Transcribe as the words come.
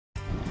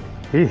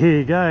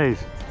Hey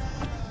guys,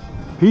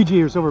 PG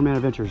here, Silverman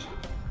Adventures.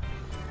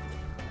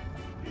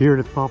 Here at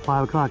about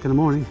 5 o'clock in the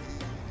morning.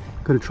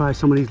 Gonna try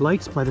some of these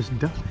lights by this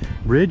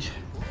bridge.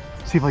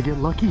 See if I get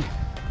lucky.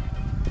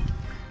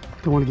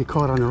 Don't want to get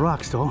caught on the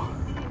rocks though.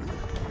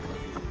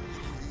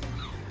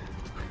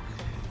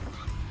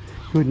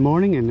 Good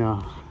morning, and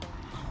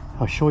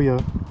I'll show you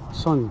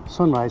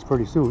sunrise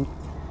pretty soon.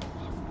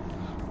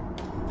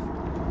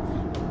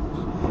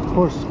 Of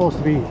course, it's supposed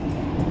to be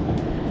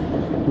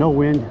no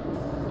wind.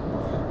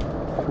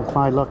 With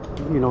my luck,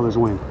 you know there's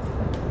wind.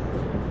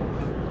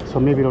 So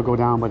maybe it'll go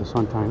down by the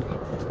time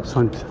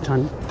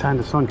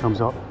the sun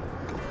comes up.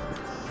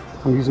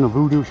 I'm using a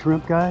voodoo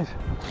shrimp, guys.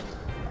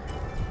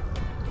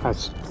 I've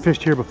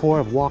fished here before.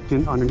 I've walked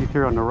in underneath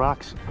here on the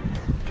rocks,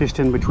 fished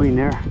in between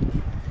there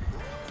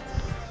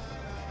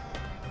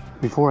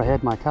before I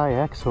had my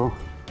kayak, so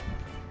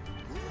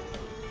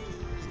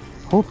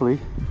hopefully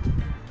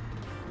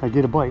I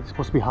get a bite. It's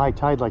supposed to be high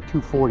tide, like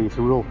 2:40. It's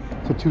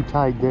a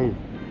 2-tide day.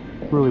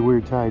 Really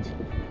weird tides.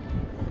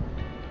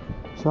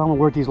 So I'm gonna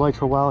work these lights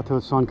for a while until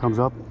the sun comes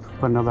up,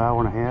 about another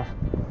hour and a half,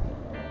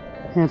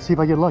 and see if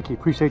I get lucky.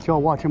 Appreciate y'all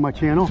watching my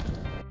channel.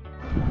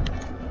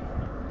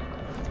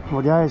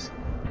 Well guys,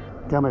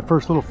 got my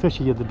first little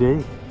fishy of the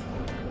day,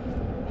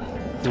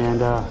 and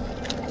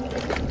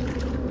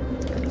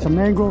it's a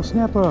mangrove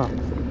snapper.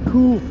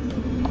 Cool.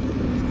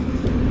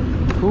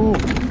 Cool.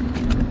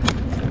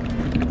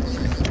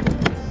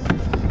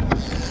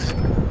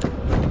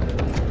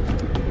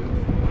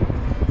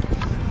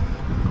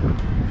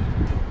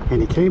 And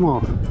he came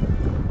off.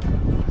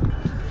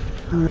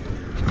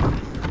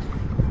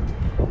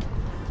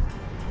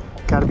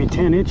 Got to be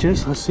 10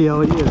 inches. Let's see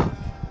how it is.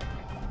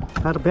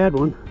 Not a bad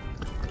one.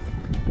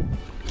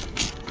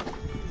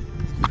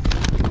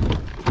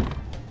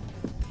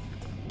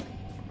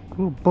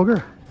 Little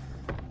booger.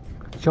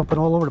 Jumping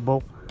all over the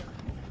boat.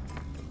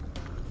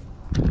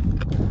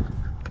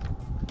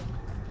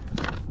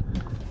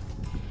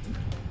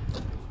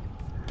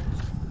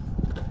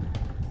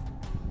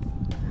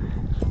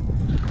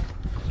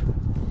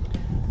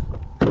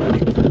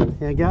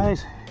 Yeah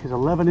guys, he's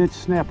 11-inch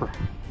snapper.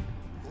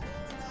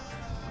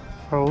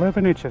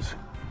 11 inches.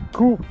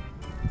 Cool.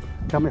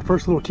 Got my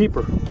first little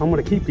keeper. I'm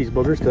gonna keep these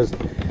boogers because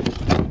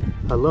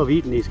I love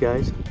eating these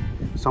guys.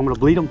 So I'm gonna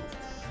bleed them.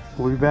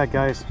 We'll be back,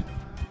 guys.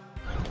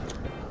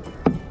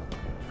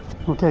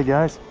 Okay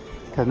guys,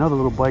 got another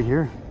little bite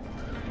here.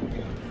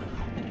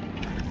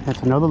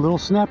 That's another little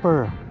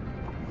snapper.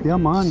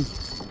 Come on.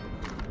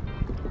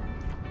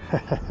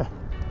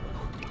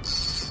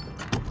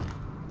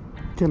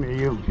 Come here,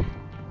 you.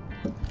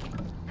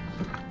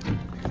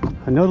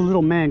 Another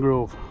little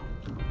mangrove.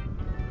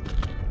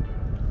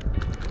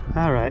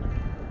 All right,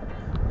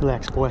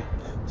 relax, boy.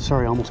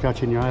 Sorry, I almost got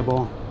you in your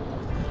eyeball.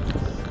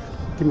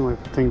 Give me my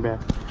thing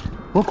back.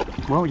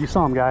 Whoop. Well, you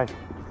saw him, guys.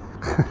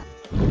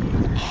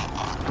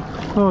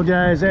 Oh,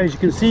 guys, as you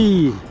can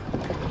see,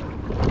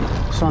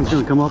 the sun's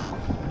gonna come up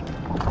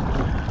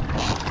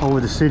over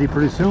the city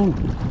pretty soon.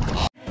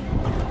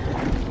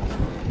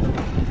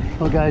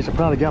 Well, guys, I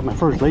probably got my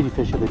first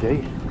ladyfish of the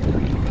day,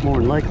 more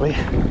than likely.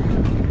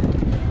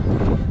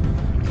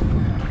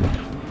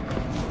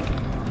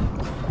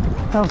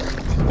 Oh,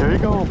 there you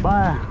go.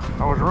 Bye.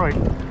 I was right.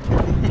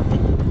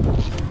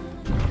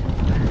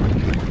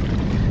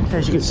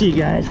 As you can see,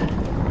 guys,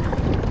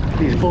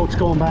 these boats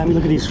going by me.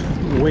 Look at these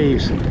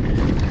waves.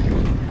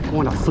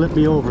 Want to flip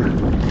me over.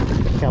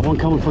 Got one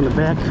coming from the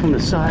back, from the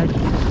side.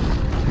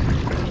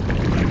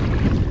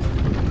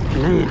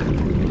 Man.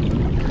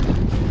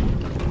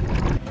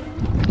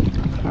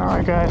 All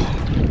right, guys.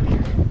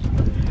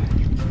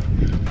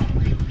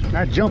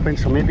 Not jumping,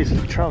 so maybe it's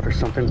a trout or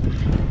something.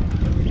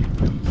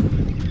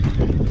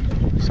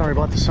 Sorry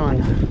about the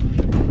sun.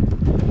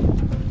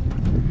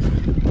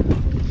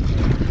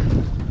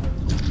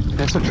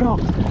 That's a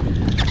trout.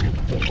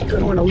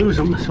 Don't want to lose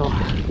them, so.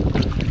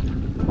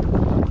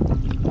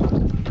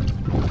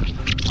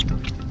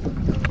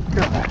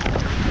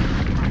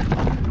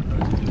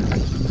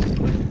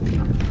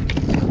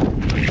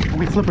 I'll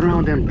be flipping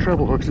around them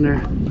treble hooks in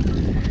there.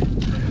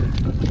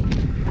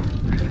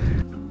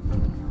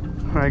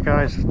 Alright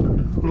guys,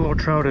 little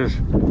trout is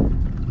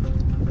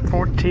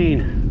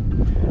 14.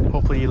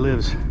 Hopefully he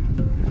lives.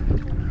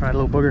 Alright,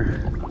 little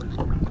booger.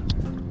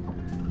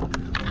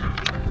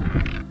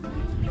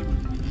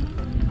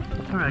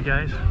 Alright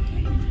guys,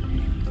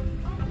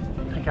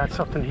 I got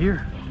something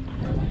here.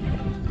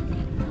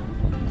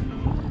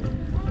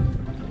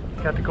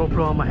 Got the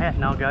GoPro on my hat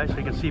now, guys, so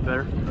you can see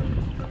better.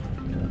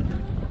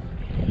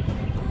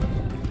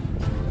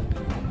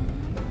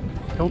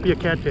 Don't be a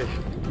catfish.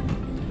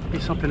 Be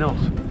something else.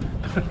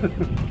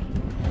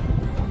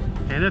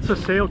 And it's a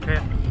sail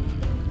cat.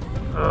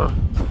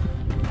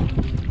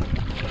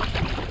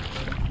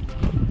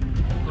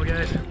 Well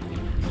guys,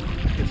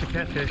 it's a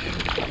catfish.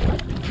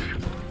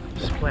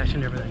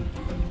 Splashing everything.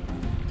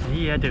 And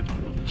he had to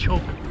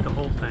choke the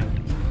whole thing.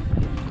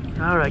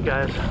 Alright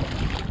guys.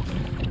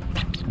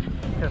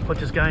 Gotta put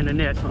this guy in the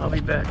net. I'll be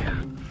back.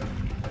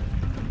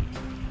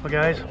 Well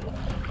guys,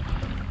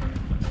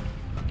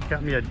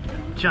 Got me a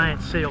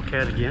giant sail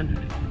cat again.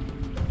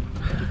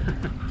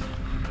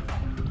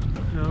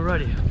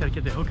 Alrighty, gotta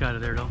get the hook out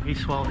of there though. He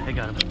swallowed the egg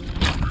out of it.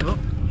 Oh,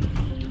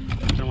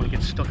 I don't want to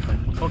get stuck.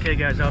 Okay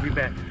guys, I'll be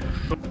back.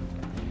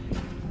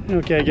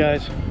 Okay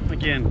guys,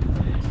 again,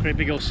 great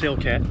big old sail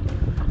cat.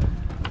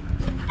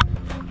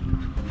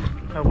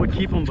 I would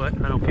keep him, but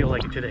I don't feel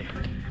like it today.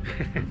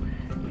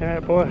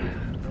 Alright boy,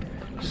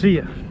 see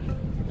ya.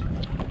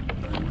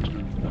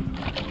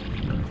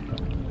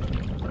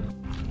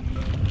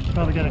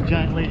 Probably got a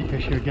giant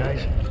ladyfish here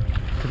guys,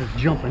 because it's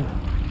jumping.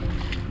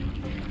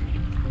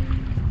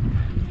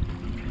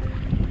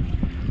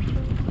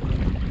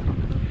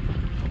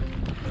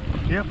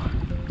 Yep.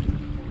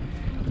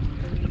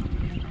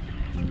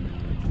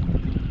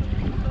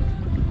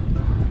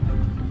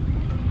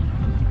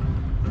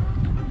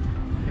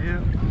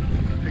 Yep,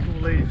 big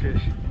old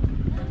ladyfish.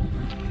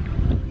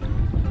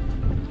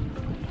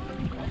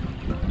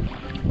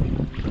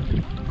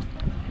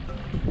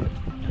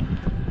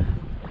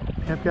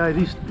 Yep guys,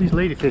 these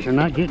ladyfish are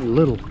not getting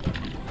little.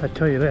 I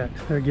tell you that.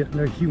 They're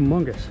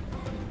humongous.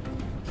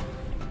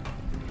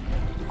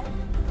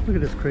 Look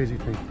at this crazy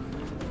thing.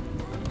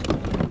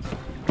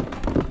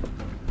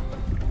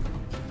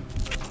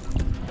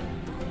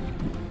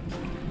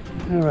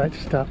 Alright,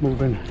 stop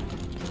moving.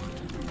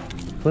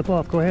 Flip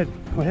off, go ahead,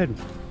 go ahead.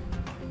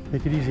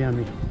 Make it easy on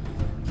me.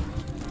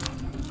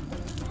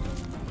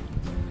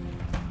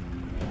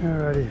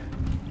 Alrighty.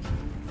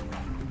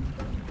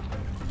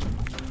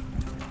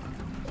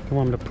 Don't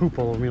want them to poop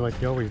all over me like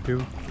they always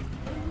do.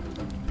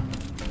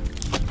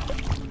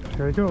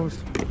 There it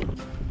goes.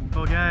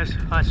 Well guys,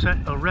 I set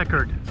a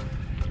record.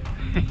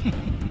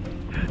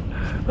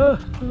 Oh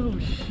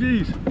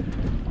jeez.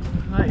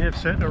 I have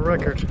set a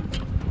record.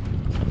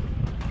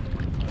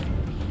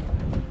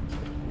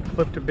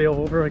 Flip the bail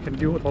over. I can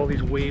deal with all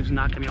these waves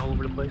knocking me all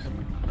over the place.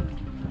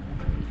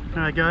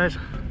 Alright guys,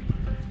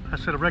 I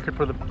set a record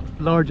for the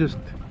largest,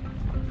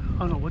 I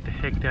don't know what the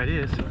heck that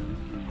is.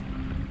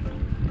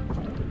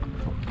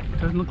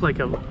 Doesn't look like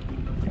a,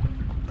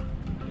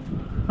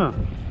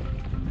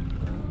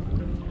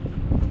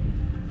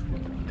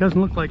 doesn't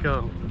look like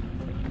a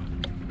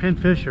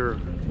pinfish or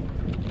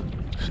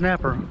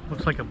snapper.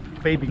 Looks like a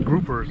baby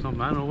grouper or something.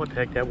 I don't know what the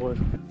heck that was.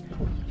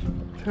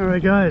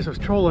 Alright guys, I was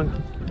trolling.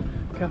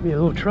 Got me a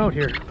little trout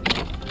here.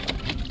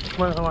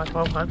 Well,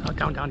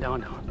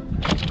 down.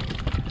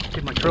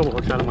 Get my treble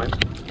hooks out of my...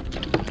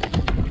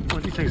 What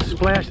are these things?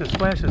 Splash and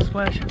splash and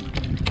splash.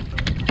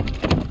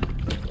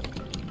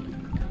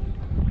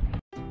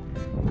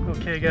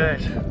 Okay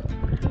guys.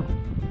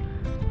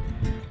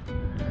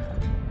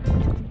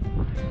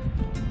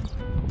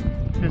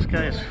 This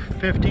guy is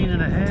 15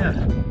 and a half.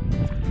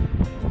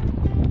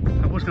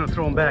 I was going to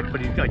throw him back,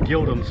 but I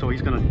gilled him, so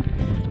he's not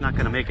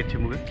going to make it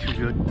too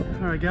good.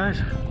 Alright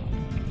guys.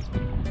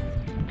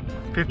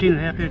 15 and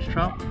a half inch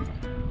trout.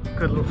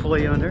 Good little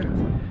fillet on there.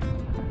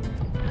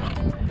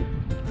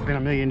 Been a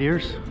million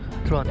years.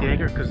 Throw out the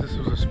anchor because this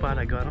was a spot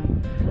I got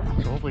him.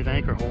 So hopefully the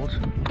anchor holds.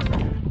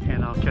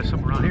 And I'll catch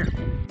something around here.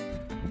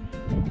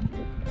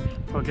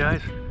 Well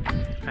guys,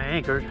 I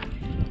anchored.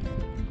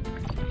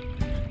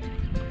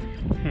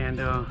 And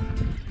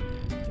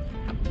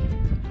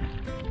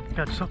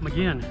got something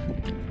again.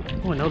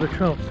 Oh, another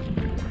trout.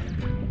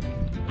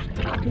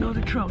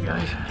 Another trout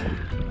guys.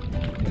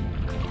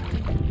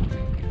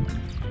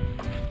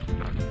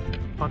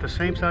 About the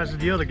same size as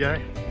the other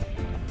guy.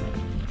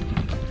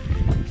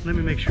 Let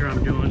me make sure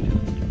I'm doing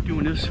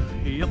this.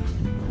 Yep.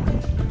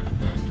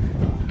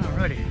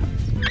 Alrighty.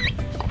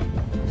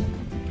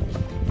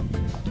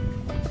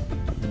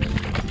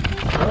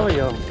 Oh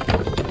yeah.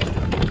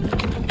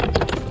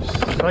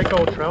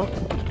 Psycho trout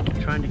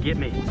trying to get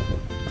me.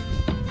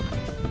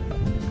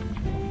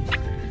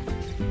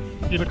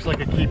 He looks like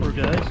a keeper,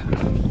 guys.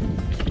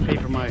 Pay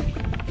for my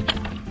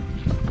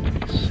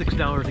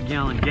 $6 a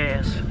gallon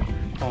gas,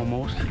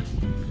 almost.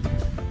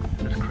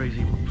 This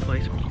crazy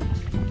place.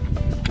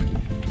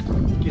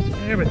 Gets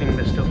everything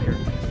messed up here.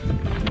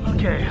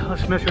 Okay,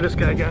 let's measure this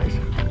guy, guys.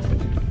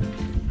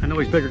 I know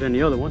he's bigger than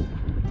the other one.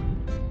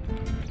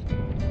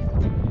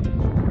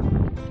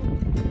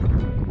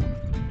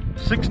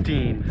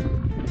 $16.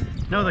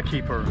 Another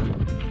keeper.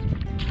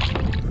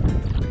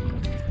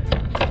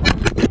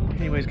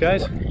 Anyways,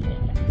 guys.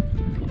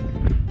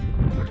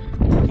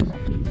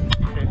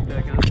 Okay,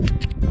 back on.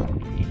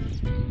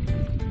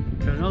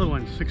 Got another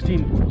one, 16.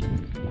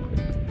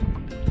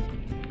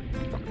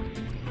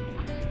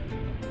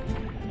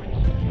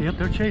 Yep,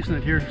 they're chasing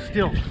it here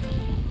still.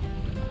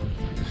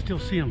 Still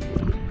see them.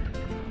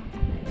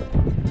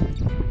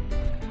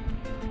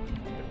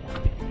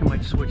 I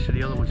might switch to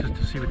the other ones just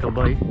to see what they'll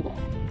bite.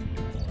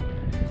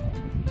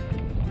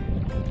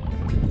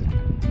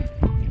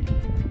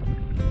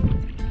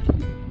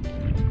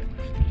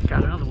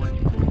 Got another one.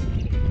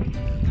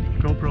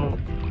 GoPro,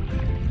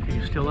 are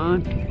you still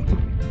on?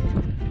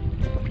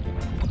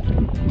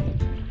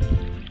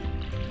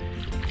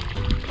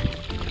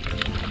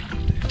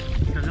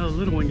 Got another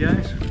little one,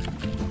 guys.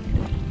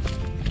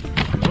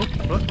 Oh.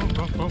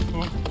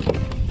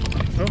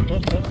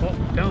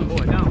 Down,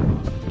 boy,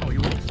 down. Oh,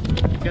 you won't.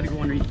 gotta go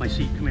underneath my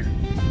seat. Come here.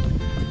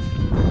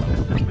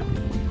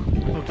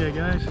 Okay,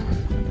 guys.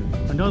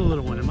 Another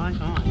little one. Am I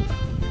on?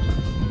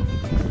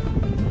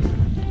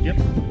 Yep.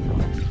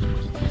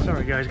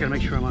 Sorry, guys. Gotta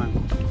make sure I'm on.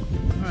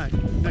 All right.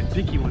 Nice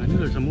dinky one. I knew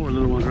there's some more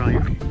little ones around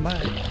here.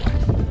 Bye.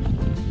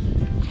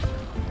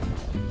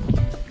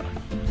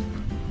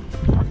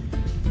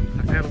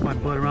 I paddled my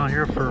butt around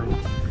here for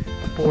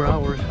 4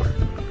 hours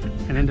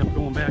and ended up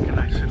going back, and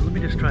I said, let me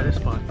just try this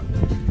spot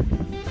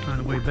on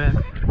the way back.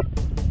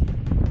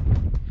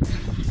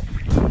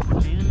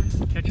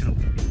 And catching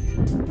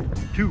them.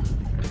 2,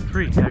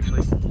 3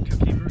 actually, 2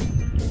 keepers.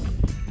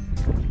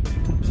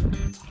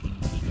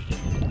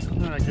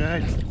 Alright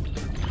guys,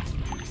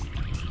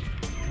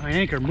 my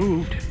anchor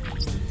moved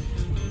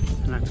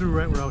and I threw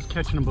right where I was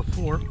catching them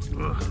before.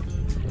 Ugh.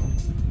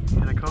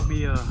 And I caught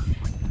me a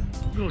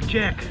little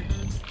Jack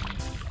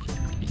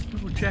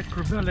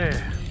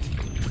Crevalle.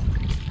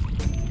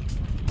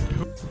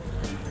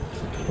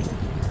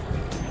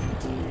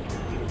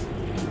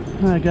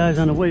 Alright guys,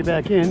 on the way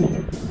back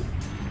in,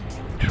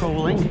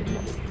 trolling,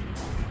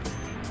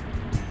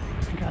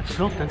 got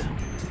something.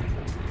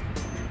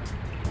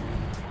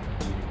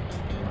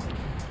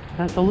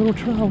 That's a little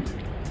trout.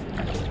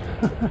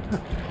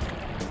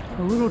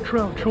 A little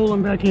trout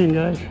trolling back in,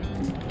 guys.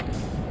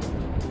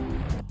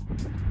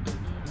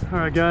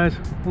 Alright guys,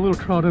 a little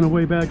trout on the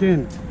way back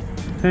in.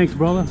 Thanks,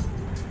 brother.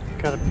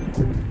 Got it.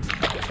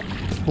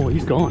 Oh,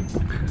 he's gone.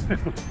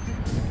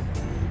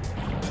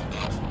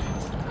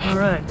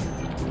 Alright.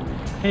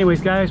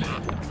 Anyways, guys,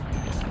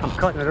 I'm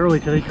cutting it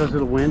early today because of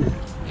the wind.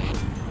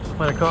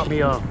 But I caught me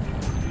a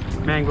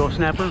mango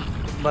snapper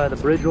by the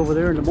bridge over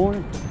there in the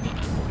morning.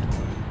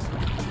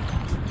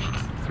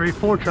 3,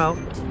 4 trout,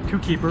 2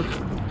 keepers,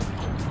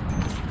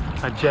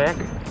 a jack,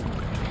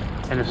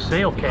 and a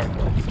sail cat.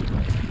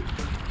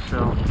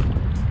 So,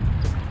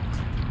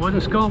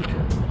 wasn't skunked.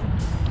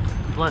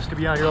 Blessed to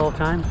be out here all the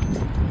time.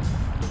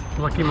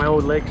 Lucky my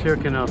old legs here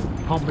can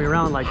pump me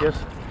around like this.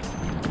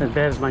 As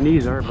bad as my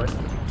knees are, but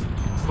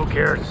who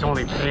cares? It's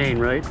only pain,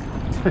 right?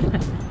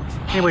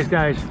 Anyways,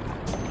 guys,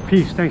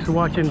 peace. Thanks for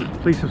watching.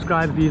 Please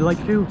subscribe if you'd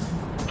like to.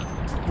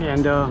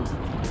 And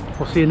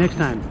we'll see you next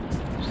time.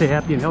 Stay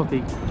happy and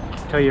healthy.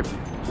 Tell your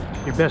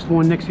best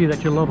one next to you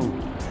that you love them.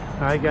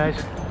 All right,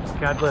 guys.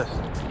 God bless.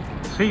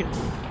 See you.